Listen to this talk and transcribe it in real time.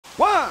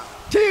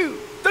2,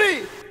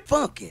 3,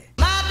 funky.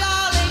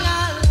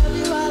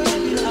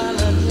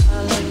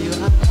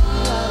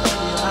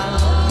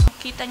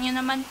 Kita nyo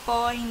naman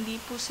po, hindi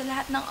po sa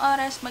lahat ng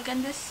oras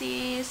maganda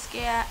sis,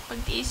 kaya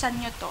pagtiisan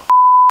nyo to.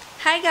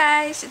 Hi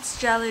guys,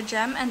 it's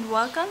Jheielajem and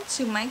welcome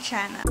to my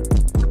channel.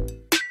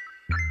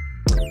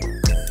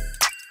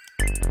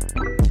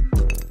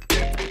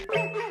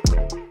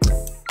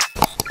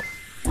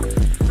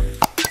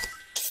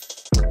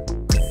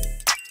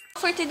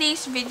 For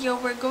today's video,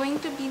 we're going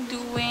to be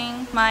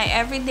doing my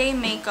everyday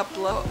makeup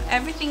look.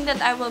 Everything that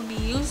I will be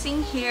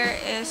using here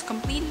is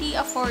completely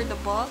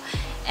affordable,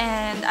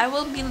 and I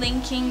will be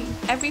linking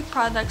every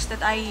products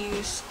that I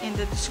use in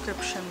the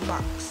description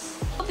box.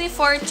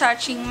 Before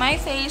touching my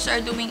face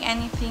or doing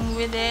anything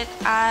with it,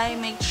 I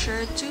make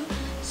sure to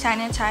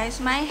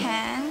sanitize my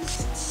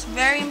hands. It's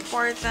very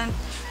important,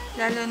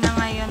 lalo na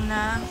ngayon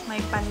na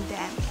may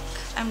pandemic.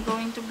 I'm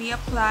going to be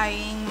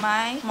applying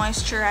my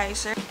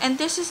moisturizer, and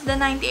this is the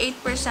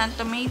 98%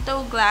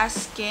 Tomato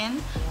Glass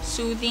Skin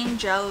Soothing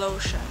Gel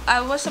Lotion.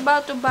 I was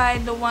about to buy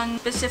the one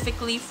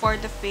specifically for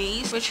the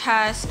face, which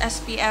has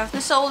SPF.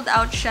 Nasold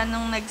out siya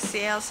nung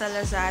nag-sale sa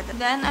Lazada.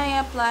 Then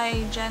I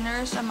apply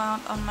generous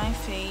amount on my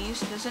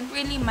face. Doesn't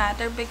really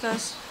matter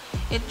because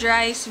it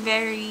dries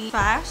very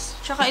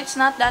fast. Tsaka it's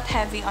not that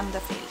heavy on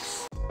the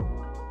face.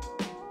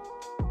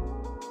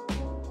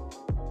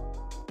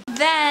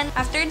 Then,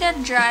 after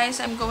that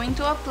dries, I'm going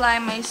to apply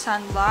my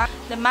sunblock,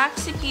 the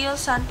Maxipeel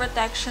Sun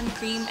Protection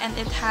Cream, and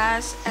it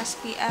has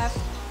SPF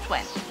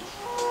 20.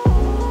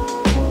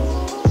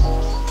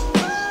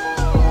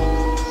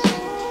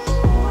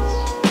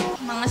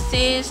 Mga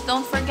sis,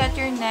 don't forget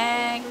your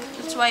neck.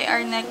 That's why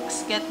our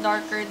necks get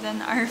darker than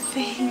our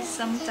face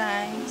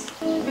sometimes.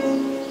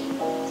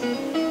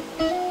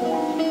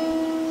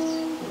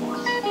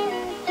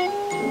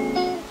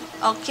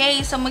 Okay,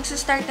 so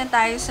magsa-start na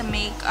tayo sa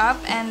makeup,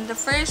 and the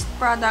first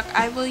product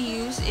I will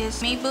use is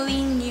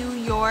Maybelline New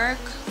York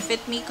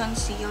Fit Me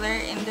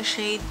Concealer in the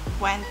shade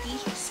 20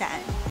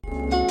 Sand.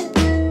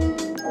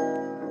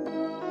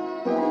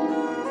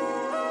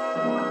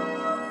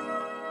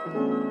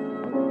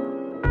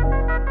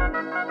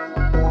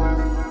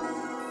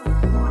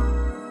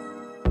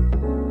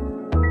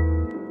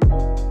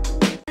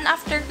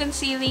 After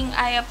concealing,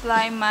 I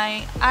apply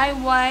my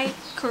Iwhite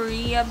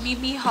Korea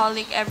BB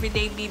Holic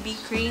Everyday BB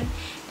Cream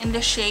in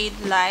the shade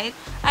Light.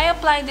 I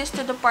apply this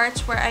to the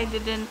parts where I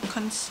didn't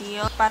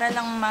conceal para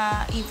lang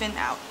ma-even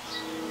out.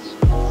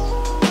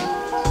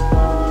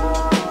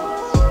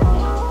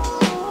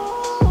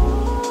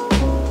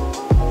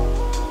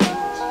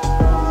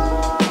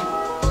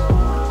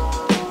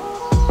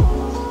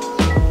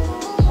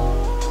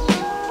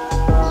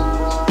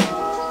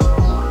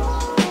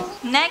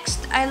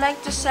 Next, I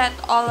like to set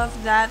all of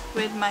that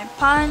with my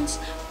Pond's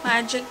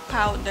Magic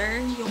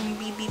Powder, yung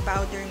BB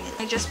powder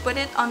nila. I just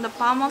put it on the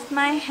palm of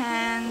my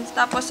hand,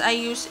 tapos I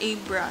use a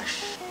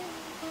brush.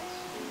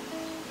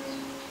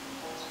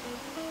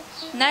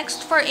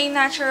 Next, for a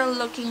natural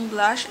looking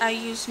blush, I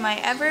use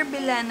my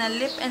Everbilena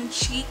Lip and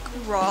Cheek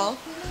Roll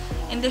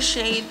in the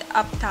shade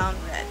Uptown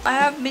Red. I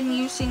have been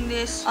using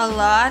this a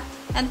lot,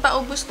 and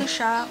paubos na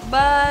siya,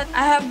 but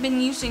I have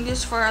been using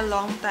this for a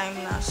long time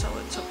na, so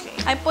it's okay.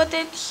 I put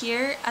it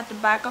here at the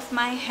back of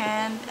my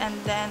hand, and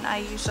then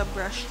I use a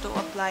brush to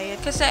apply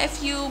it. Kasi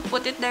if you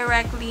put it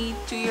directly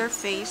to your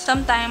face,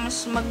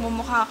 sometimes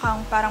magmumukha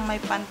kang parang may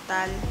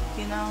pantal,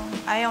 you know?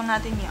 Ayaw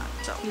natin yan.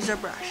 So, use a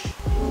brush.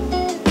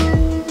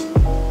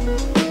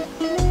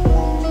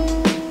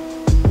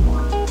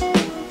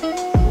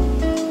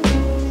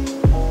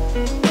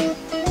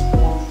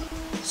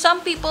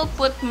 Some people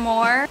put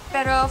more,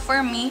 pero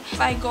for me,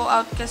 if I go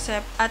out kasi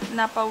at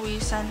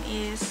napawisan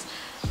is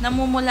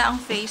namumula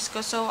ang face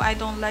ko, so I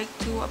don't like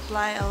to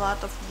apply a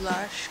lot of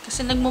blush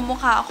kasi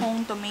nagmumukha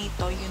akong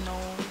tomato, you know.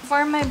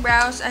 For my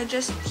brows, I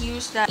just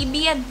use the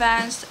EB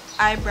Advanced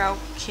Eyebrow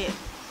Kit,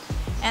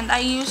 and I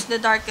use the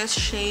darkest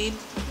shade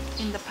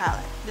in the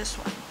palette, this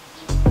one.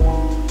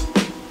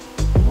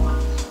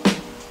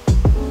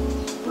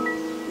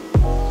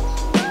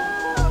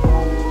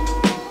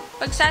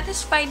 Pag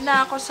satisfied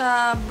na ako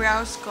sa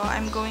brows ko,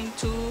 I'm going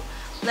to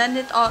blend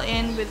it all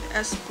in with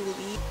a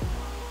spoolie.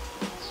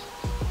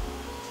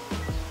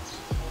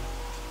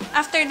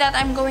 After that,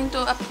 I'm going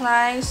to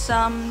apply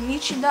some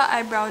Nichido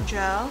eyebrow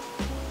gel.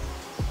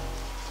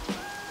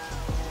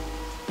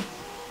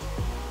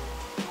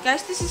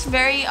 Guys, this is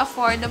very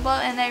affordable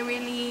and I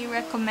really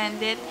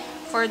recommend it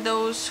for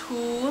those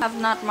who have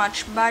not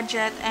much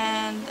budget,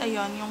 and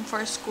ayun, yung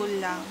for school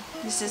lang.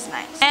 This is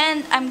nice.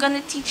 And I'm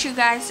gonna teach you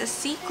guys a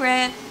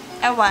secret.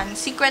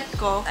 Secret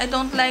ko, I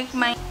don't like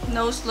my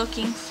nose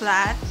looking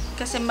flat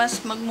kasi mas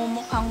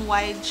magmumukhang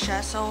wide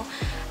siya. So,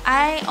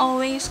 I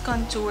always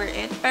contour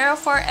it. Pero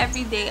for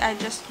everyday, I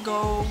just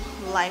go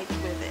light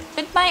with it.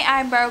 With my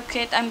eyebrow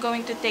kit, I'm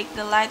going to take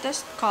the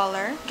lightest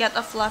color, get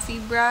a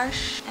fluffy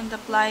brush, and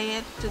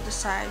apply it to the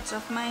sides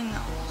of my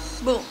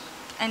nose. Boom!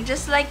 And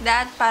just like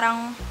that,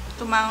 parang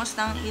tumangos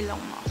ng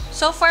ilong mo.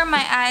 So for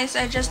my eyes,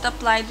 I just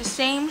applied the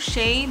same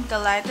shade, the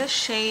lightest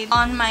shade,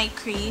 on my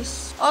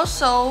crease.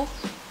 Also,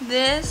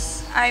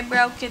 This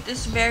eyebrow kit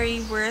is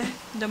very worth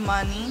the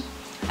money.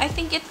 I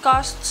think it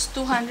costs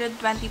 220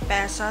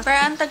 pesos. Pero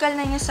ang tagal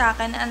na niya sa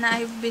akin and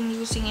I've been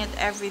using it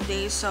every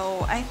day.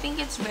 So, I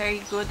think it's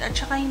very good. At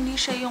saka hindi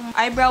siya yung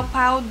eyebrow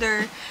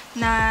powder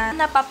na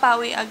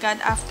napapawi agad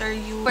after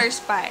you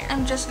perspire.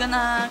 I'm just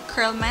gonna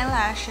curl my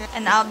lashes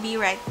and I'll be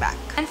right back.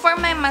 And for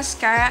my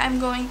mascara, I'm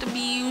going to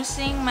be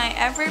using my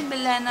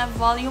Everbilena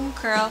Volume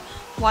Curl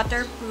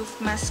Waterproof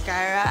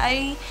Mascara.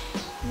 I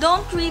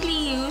don't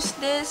really use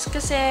this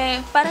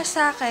kasi para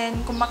sa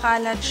akin,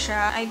 kumakalat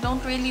siya. I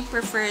don't really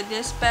prefer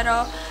this,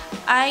 pero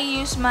I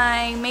use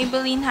my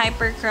Maybelline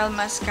Hyper Curl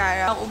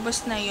Mascara.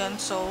 Ubos na yun,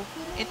 so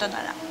ito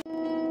na lang.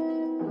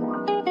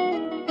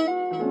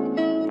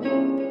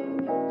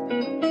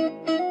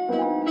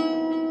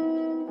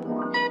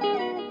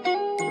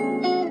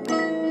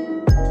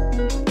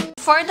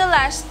 For the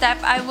last step,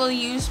 I will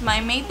use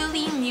my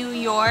Maybelline New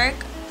York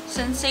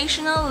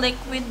Sensational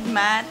Liquid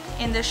Matte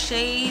in the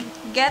shade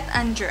Get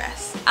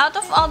Undressed. Out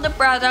of all the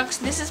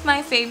products, this is my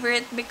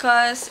favorite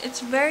because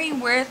it's very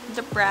worth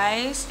the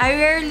price. I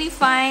rarely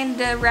find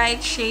the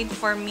right shade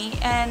for me,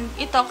 and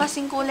ito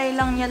kasing kulay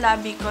lang niya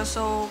labi ko,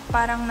 so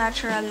parang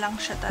natural lang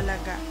siya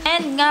talaga.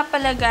 And nga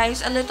pala guys,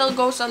 a little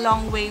goes a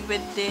long way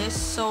with this.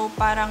 So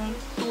parang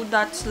 2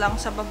 dots lang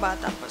sa baba,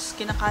 tapos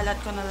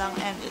kinakalat ko na lang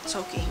and it's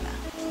okay na.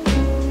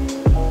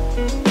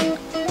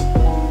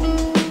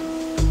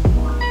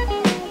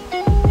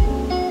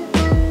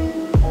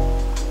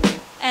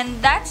 And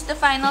that's the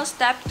final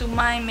step to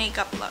my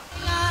makeup look.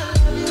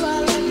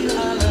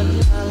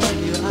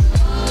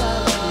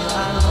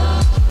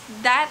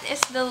 That is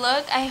the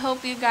look. I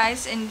hope you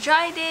guys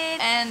enjoyed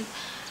it and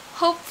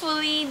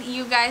hopefully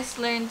you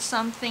guys learned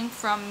something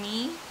from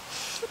me.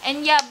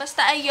 And yeah,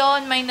 basta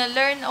ayon, may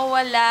na-learn o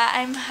wala,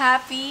 I'm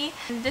happy.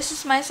 This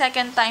is my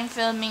second time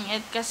filming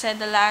it kasi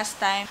the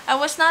last time I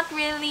was not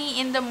really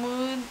in the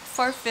mood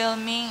for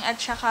filming at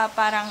saka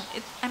parang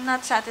I'm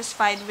not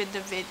satisfied with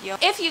the video.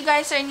 If you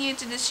guys are new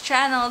to this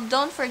channel,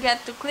 don't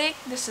forget to click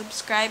the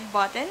subscribe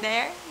button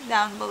there,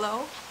 down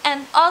below.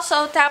 And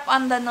also tap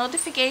on the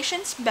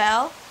notifications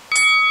bell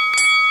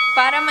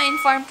para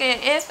ma-inform kayo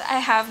if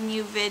I have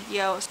new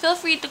videos. Feel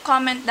free to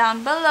comment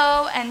down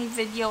below any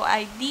video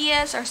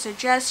ideas or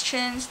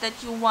suggestions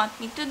that you want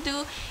me to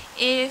do.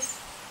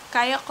 If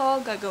kaya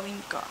ko,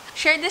 gagawin ko.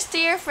 Share this to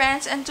your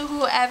friends and to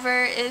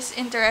whoever is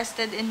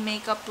interested in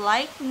makeup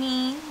like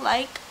me,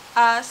 like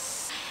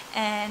us.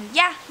 And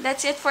yeah,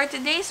 that's it for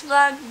today's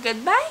vlog.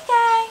 Goodbye,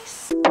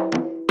 guys!